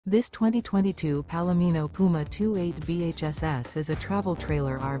This 2022 Palomino Puma 28 BHSS is a travel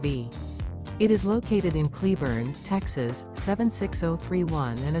trailer RV. It is located in Cleburne, Texas,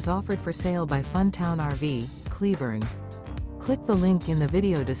 76031 and is offered for sale by Funtown RV, Cleburne. Click the link in the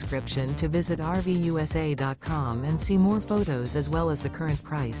video description to visit RVUSA.com and see more photos as well as the current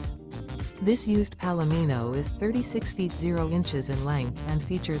price. This used Palomino is 36 feet 0 inches in length and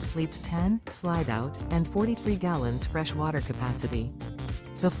features sleeps 10, slide-out, and 43 gallons fresh water capacity.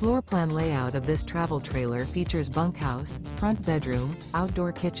 The floor plan layout of this travel trailer features bunkhouse, front bedroom,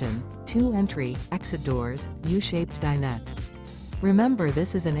 outdoor kitchen, 2 entry, exit doors, U-shaped dinette. Remember,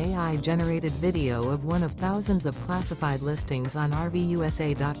 this is an AI-generated video of one of thousands of classified listings on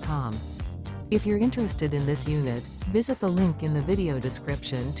RVUSA.com. If you're interested in this unit, visit the link in the video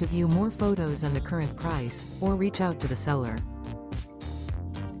description to view more photos and the current price, or reach out to the seller.